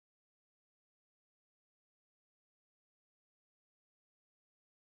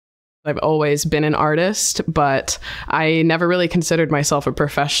I've always been an artist, but I never really considered myself a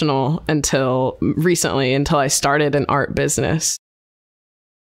professional until recently, until I started an art business.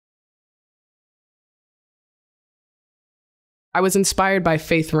 I was inspired by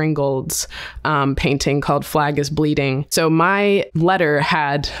Faith Ringgold's painting called Flag is Bleeding. So my letter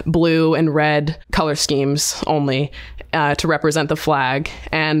had blue and red color schemes only to represent the flag,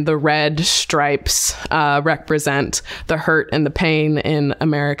 and the red stripes represent the hurt and the pain in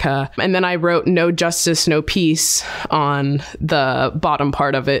America. And then I wrote "No Justice, No Peace" on the bottom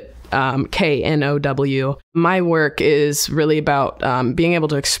part of it. KNOW. My work is really about being able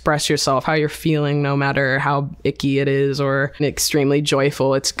to express yourself, how you're feeling, no matter how icky it is or extremely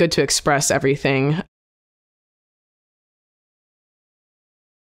joyful. It's good to express everything.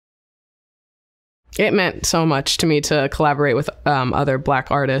 It meant so much to me to collaborate with other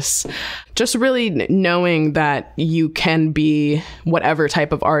Black artists. Just really knowing that you can be whatever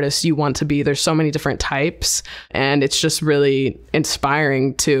type of artist you want to be. There's so many different types, and it's just really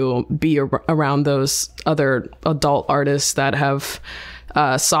inspiring to be around those other adult artists that have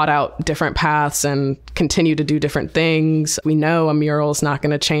sought out different paths and continue to do different things. We know a mural is not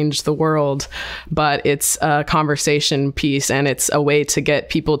going to change the world, but it's a conversation piece, and it's a way to get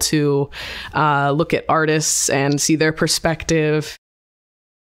people to look at artists and see their perspective.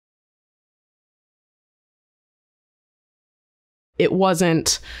 It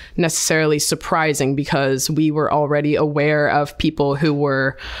wasn't necessarily surprising because we were already aware of people who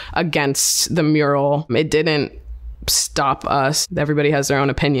were against the mural. It didn't stop us. Everybody has their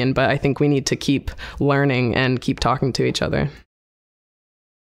own opinion, but I think we need to keep learning and keep talking to each other.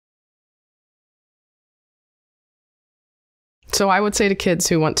 So I would say to kids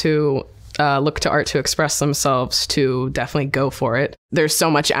who want to look to art to express themselves to definitely go for it. There's so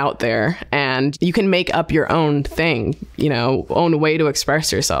much out there, and you can make up your own thing, own way to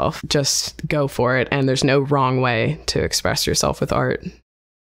express yourself. Just go for it, and there's no wrong way to express yourself with art.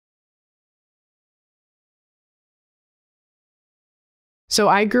 So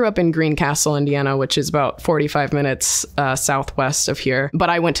I grew up in Greencastle, Indiana, which is about 45 minutes southwest of here. But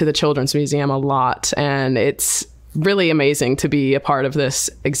I went to the Children's Museum a lot, and it's really amazing to be a part of this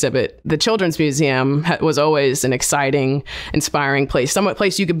exhibit. The Children's Museum was always an exciting, inspiring place, somewhat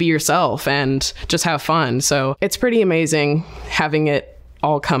place you could be yourself and just have fun. So it's pretty amazing having it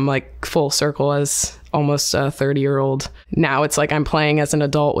all come like full circle as almost a 30-year-old. Now it's like I'm playing as an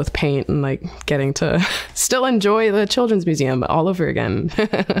adult with paint and like getting to still enjoy the Children's Museum all over again.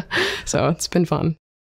 So it's been fun.